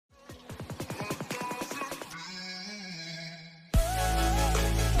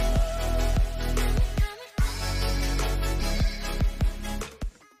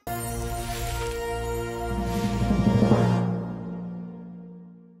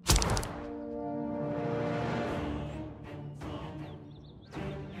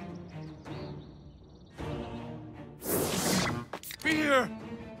fear!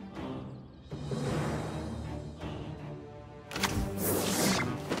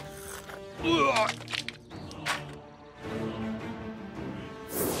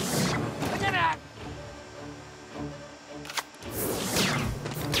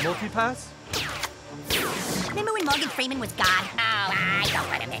 Multi-pass? Remember when Morgan Freeman was God? Oh, I don't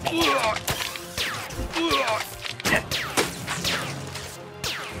let him admit it.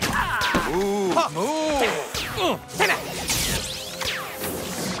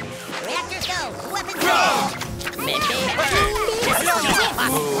 Reactors go! Weapons go! I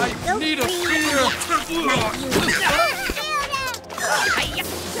need a spear!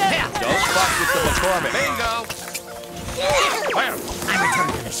 Don't fuck with the performance. Bingo! I return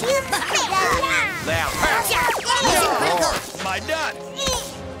to the ship. Now, roar. My nut.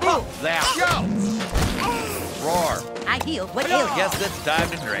 Now, go. Roar. I heal. What ails you? Guess it's time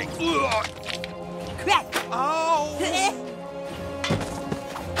to drink. Crack! Oh!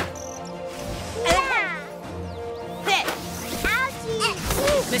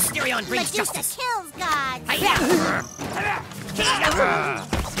 Mysterion brings justice. kills God.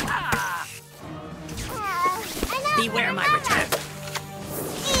 Beware my return.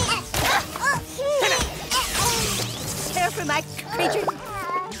 Care for my creature.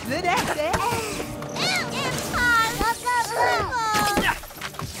 Good access.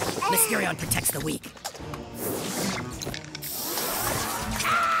 Mysterion protects the weak.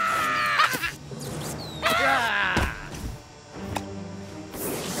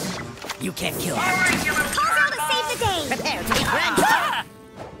 You can't kill him. Call out to save the day. Prepare to be drenched.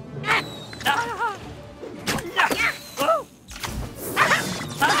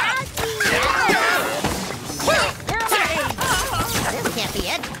 This can't be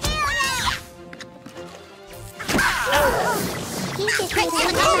it.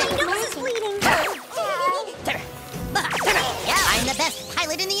 Nose is bleeding. I'm the best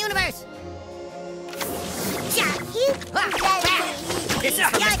pilot in the universe. This is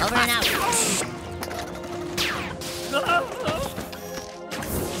for Mr. Over and out.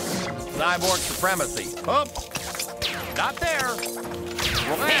 Cyborg supremacy. Up. Not there.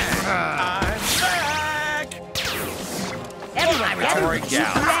 I'm back. Everyone Gallery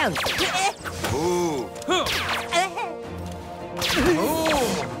gal. around. Ooh.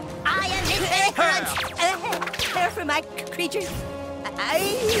 I am Big Berry Crunch. Care for my creatures.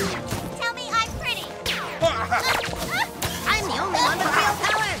 Tell me I'm pretty. I'm the only one with real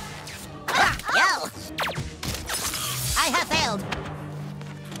power. Yo. I have failed.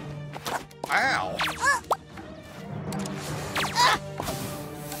 Ow.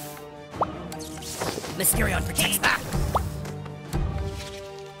 Mysterion protects back.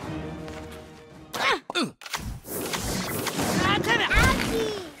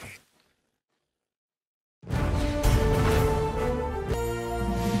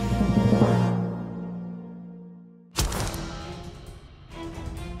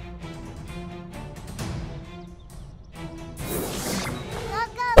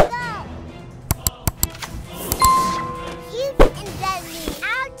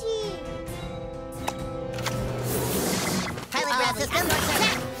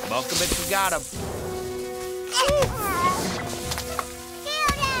 Welcome it, you got him.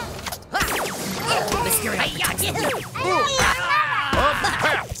 Mysterion protects the weak.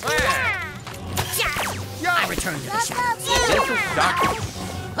 I return to the ship. This is Doctor.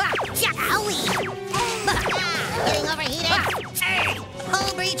 Getting overheated.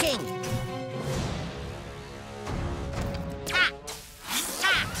 Hull breaching.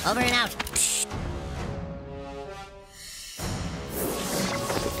 Over and out.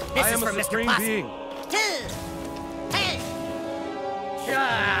 This I is am for a Mr. supreme Possum. being.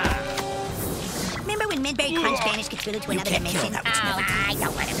 Remember when Midberry Crunch banished Cthulhu to another dimension? I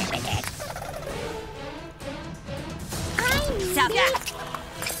don't want to admit it.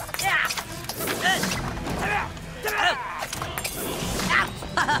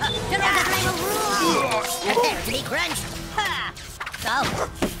 Prepare to be crunched. So,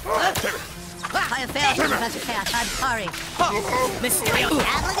 I have failed, Professor Chaos. I'm sorry. Mysterio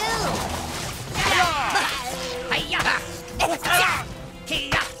Ablagoo!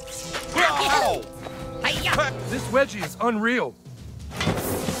 This wedgie is unreal.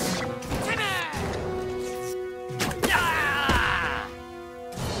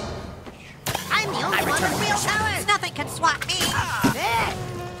 I'm the only one with real powers. Nothing can swap me.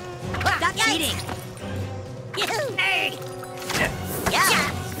 Stop cheating.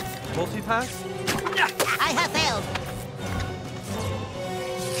 Multi-pass? I have failed.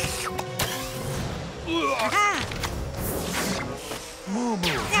 Moo.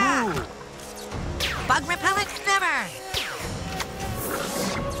 Bug repellent? Never.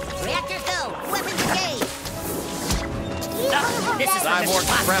 This is Die more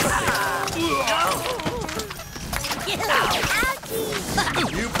supremacy.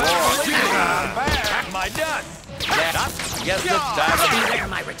 You better believe it. I'm back. Pack my done. Next, guess it's time to Beware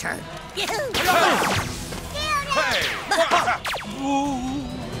my return. Hey!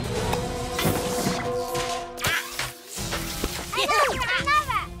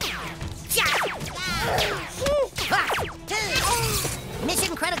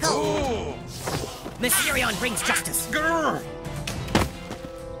 Mission critical. Ooh. Mysterion brings justice. Grr.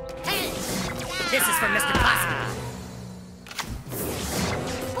 This is for Mr. Possum.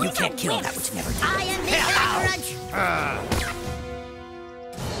 You can't kill that which never died. I am Mr. Crunch.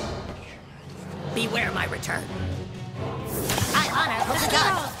 Beware my return. I honor the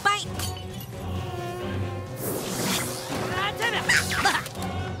gods. Fight!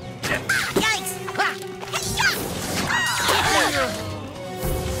 Yikes!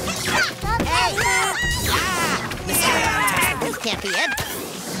 Hey! This can't be it.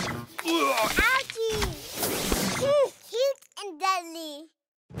 Ouchie! Cute and deadly.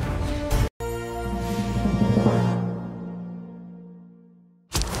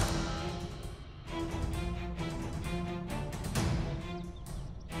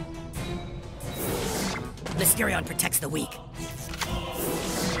 Mysterion protects the weak.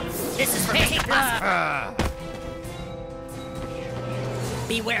 This is for Mr. Possum.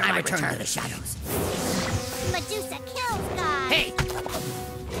 Beware my return to the shadows. Medusa kills God. Hey!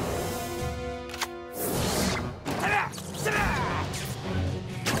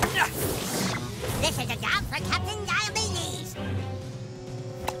 This is a job for Captain Diabetes.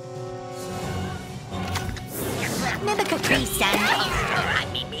 Mimic a tree, son. I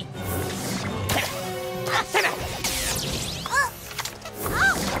mean me.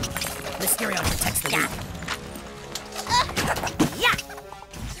 Mysterion protects the weak.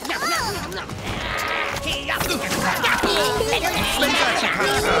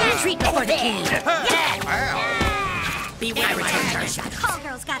 Retreat before the king. Beware my return to the shadows. Call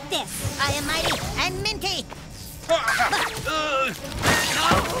girl's got this. I am mighty and minty.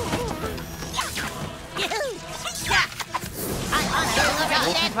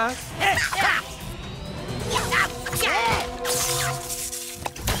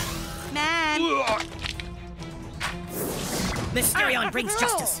 Man. Mysterion brings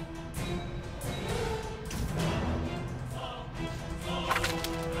justice.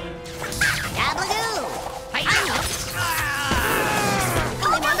 Dabble-doo.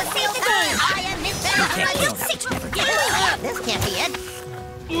 Only one to save the day. I am Mr. This can't be it.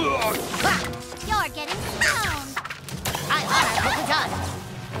 You're getting stoned. I honor Pokemon.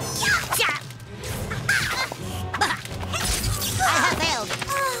 I have failed.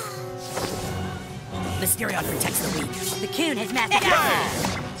 Mysterion protects the weak. The coon has mastered our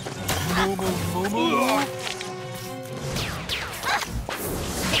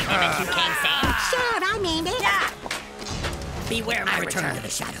you came sane. Sure, I mean it. Beware my return to the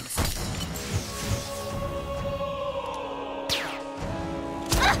shadows.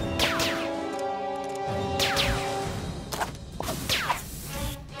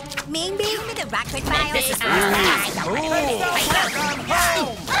 Mean bean with the rocket fire. This is for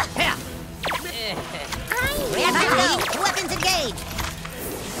Weapons engaged.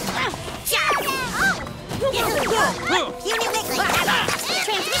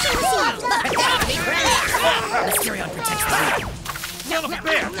 Transmission received. Mysterion protects the weak. Son of a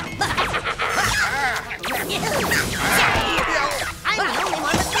bitch! I'm the only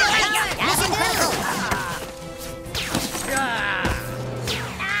one with mission critical.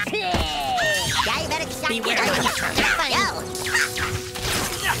 Diabetic shock. Beware my return.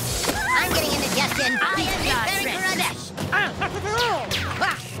 I'm getting indigestion. I am very crunch.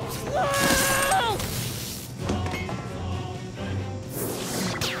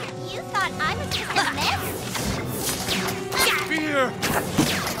 You thought I was just a mess? Fear!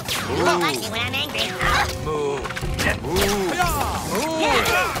 You won't like me when I'm angry. Move!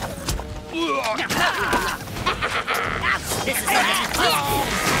 This is I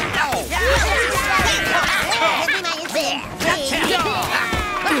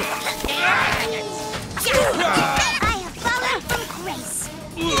have fallen from grace.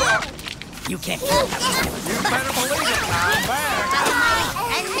 You can't kill that. You better believe it, I'm back!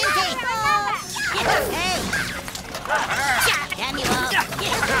 And minty. Hey. Damn you all.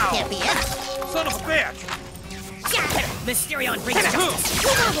 Can't be it. Son of a bitch! Mysterion brings justice.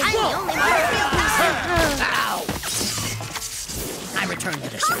 I'm the only one who feels Ow. I return to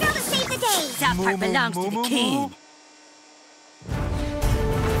the Call shadows. girl to save the day. South Park belongs to the king.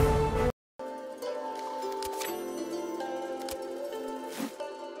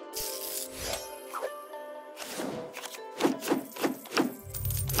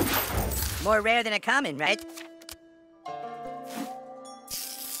 More rare than a common, right?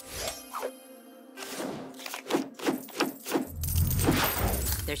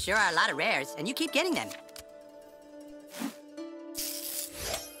 There sure are a lot of rares, and you keep getting them.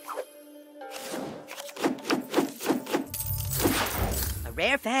 A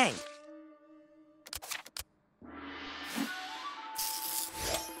rare fang.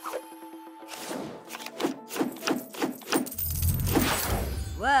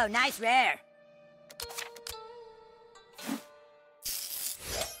 Whoa, nice rare.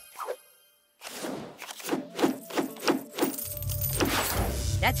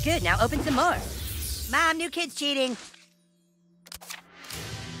 That's good, now open some more. Mom, new kid's cheating.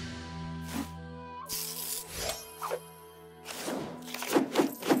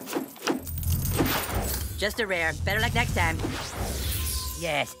 Just a rare, better luck next time.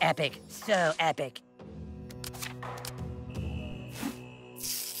 Yes, epic, so epic.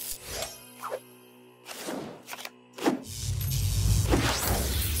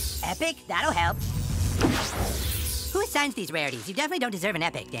 Epic? That'll help. Who assigns these rarities? You definitely don't deserve an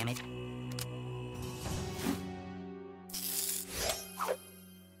epic, damn it.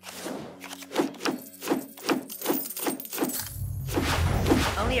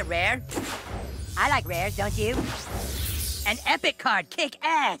 Only a rare? I like rares, don't you? An epic card, kick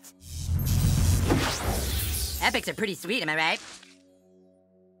ass! Epics are pretty sweet, am I right?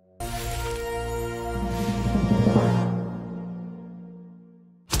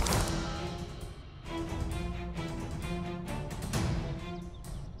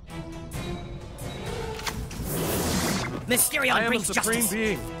 Mysterion brings justice. I am a supreme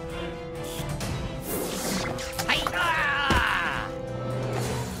being.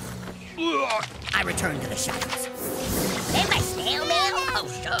 I return to the shadows. Am I snail mail? Oh,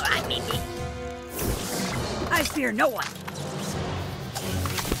 sure, I'm Mindy. I fear no one.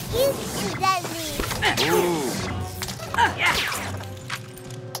 You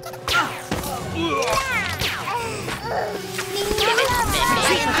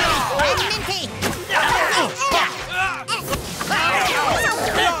and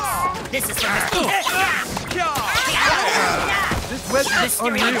This is for This wedge is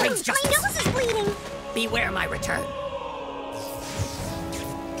unreal. my nose is bleeding. Beware my return.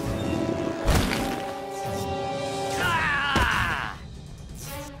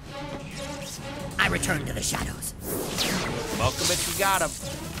 I return to the shadows. Welcome if you got him.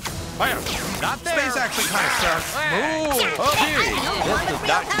 Bam! Not there. Space actually kind of sucks. Move! Oh, this is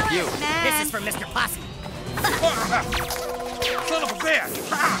not cute. This is for Mr. Possum. Son of a bitch!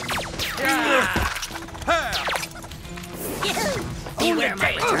 Beware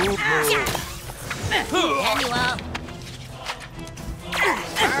my return. Annual.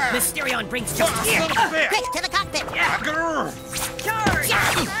 Mysterion brings justice. Son of a bitch! Quick, to the cockpit. Grr. Charge!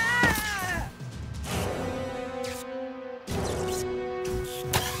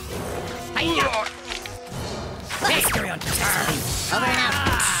 Mysterion protects Over and out.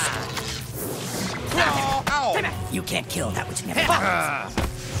 me. You can't kill that which never dies.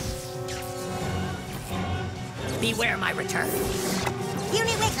 Beware my return.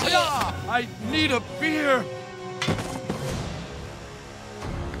 Unit Wiggly. I need a beer.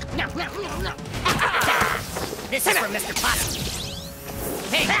 No. This is for Mr. Possum.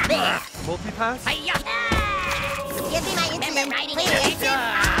 Hey! Multi-pass? Hiya! Give me my insulin, please. I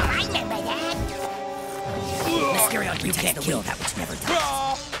remember that. Mysterion, you can't kill that which never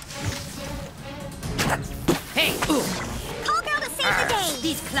dies. Hey! Ooh! Call girl to save the day.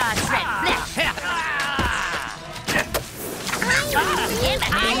 These claws shred flesh!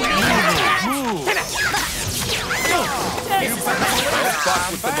 Let's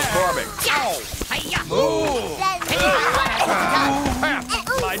fuck with the McCormick. Hiya!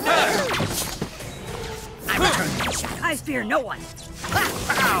 My neck! I return to the shadow. I fear no one.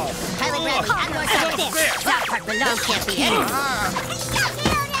 Tyler Bradley, I'm going to this. That part belongs can't be hidden.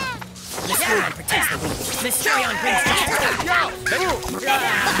 Mysterion protects the weak. Mysterion brings justice.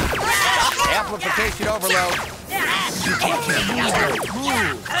 Amplification overload. You can't kill me.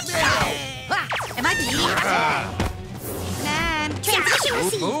 Am I being? Transition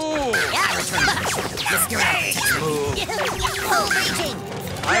received. I return to the shadow. Mysterion protects the weak. Full raging.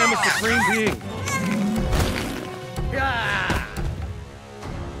 I am a supreme being.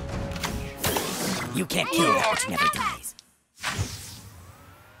 You can't kill that which never dies.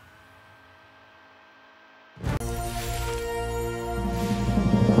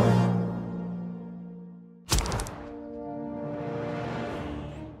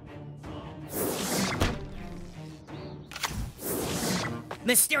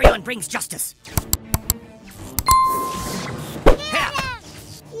 Mysterion brings justice.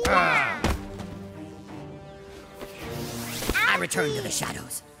 return to the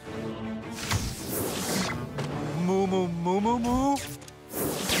shadows. Moo moo moo moo moo.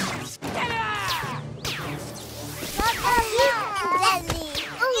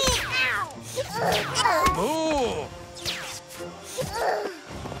 Moo!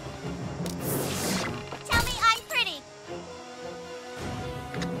 Tell me I'm pretty.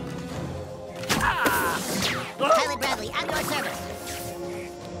 Pilot Bradley, at your service.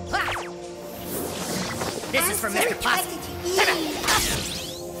 This is for Mr. Posse.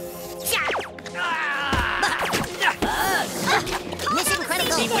 Mission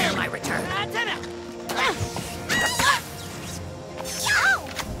critical. Beware my return.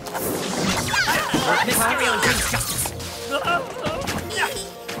 Mysterio brings justice.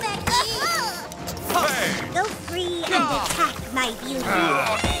 Hey! Go free and attack, my beauty.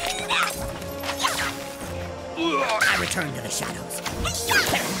 I return to the shadows.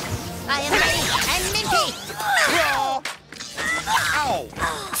 I am ready and minty. Ow!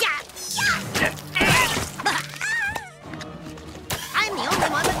 I'm the only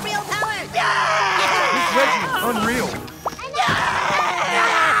one with real power. This Reggie is unreal.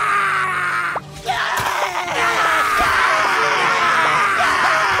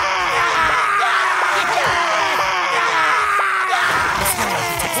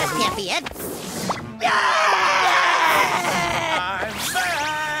 This can't be it. I'm back!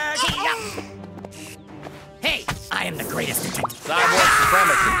 Hey, I am the greatest detective. Cyborg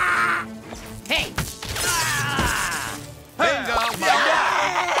supremacy. Hey, Bingo! My dad!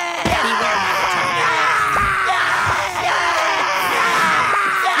 beware my return.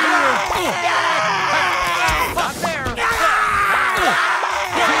 Not there!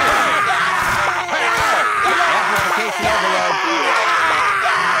 Amplification overload.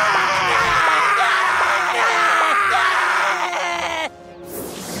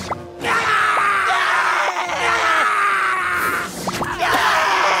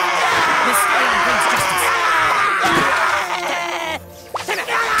 Mysterio brings justice.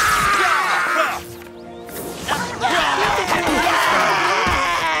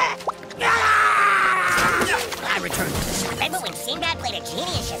 I return to the shadows. Remember when Sinbad played a genie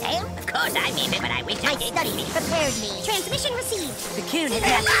in Shazam? Of course, I made it, but I wish I did. My study prepared me. Transmission received. The coon is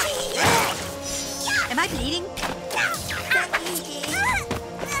left. Am I bleeding?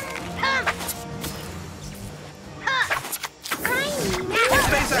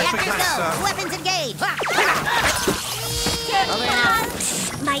 Space actually Reactors kind of go. sucks. Weapons engaged. Over and out.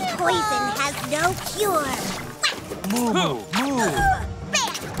 My poison has no cure. Moo moo moo.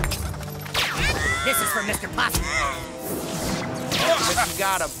 This is for Mr. Posse. But you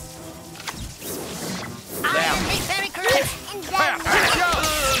got him. I am very correct. Gabagoo.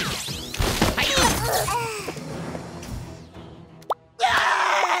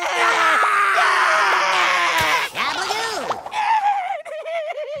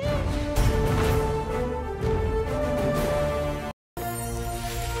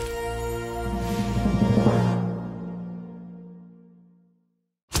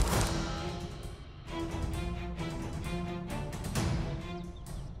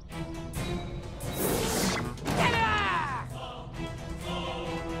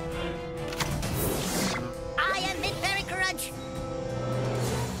 I am Very Crunch.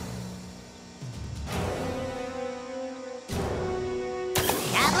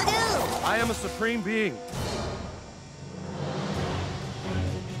 Gabagoo. I am a supreme being.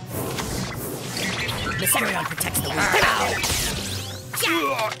 Mysterion protects the weak.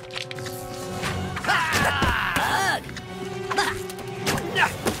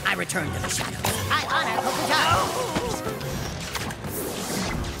 I return to the shadows. I honor Hokuto.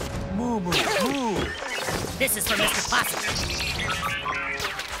 Moo moo moo. This is for Mr. Posse.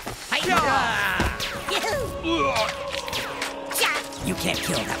 You can't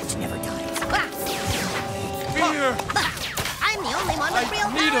kill that which never dies. Beer. I'm the only one with real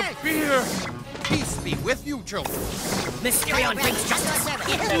I need power. a beer. Peace be with you, children. Mysterion brings justice.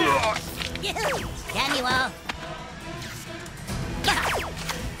 Can you all?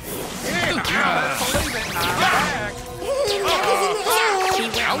 Believe it, I'm back.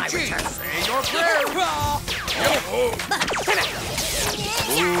 Beware my Ouchie! return. Say your prayer. Ooh.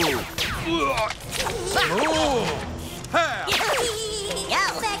 Ha! Yo.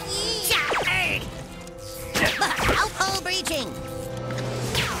 Alcohol breaching.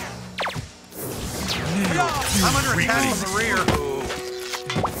 I'm under attack from the rear.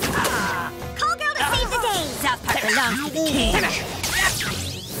 Call girl to save the day. South Park belongs to the king.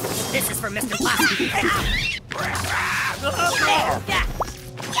 This is for Mr. Posse.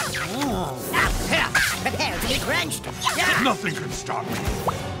 Prepare to be crunched. Nothing can stop me.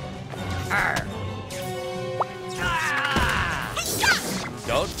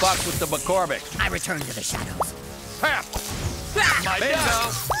 Don't fuck with the McCormick. I return to the shadows. Pap! My Bingo!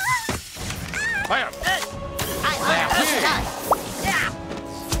 Pap!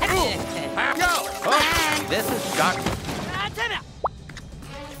 Pap! Go! Oh, this is stuck.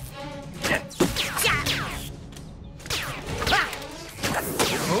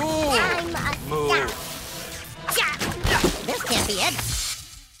 This can't be it.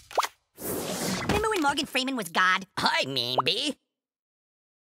 Remember when Morgan Freeman was God? I mean, B.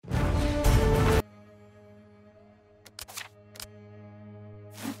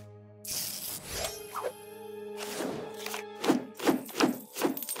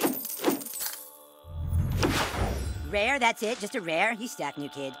 Rare, that's it. Just a rare. You stack, new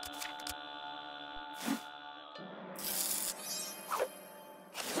kid.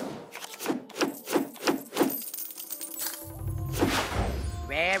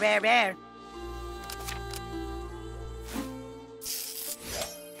 Rare, rare, rare.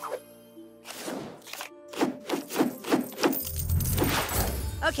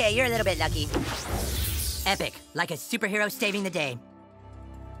 Okay, you're a little bit lucky. Epic, like a superhero saving the day.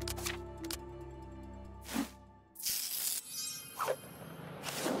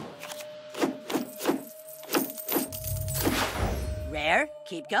 Rare,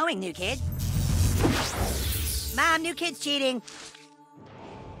 keep going, new kid. Mom, new kid's cheating.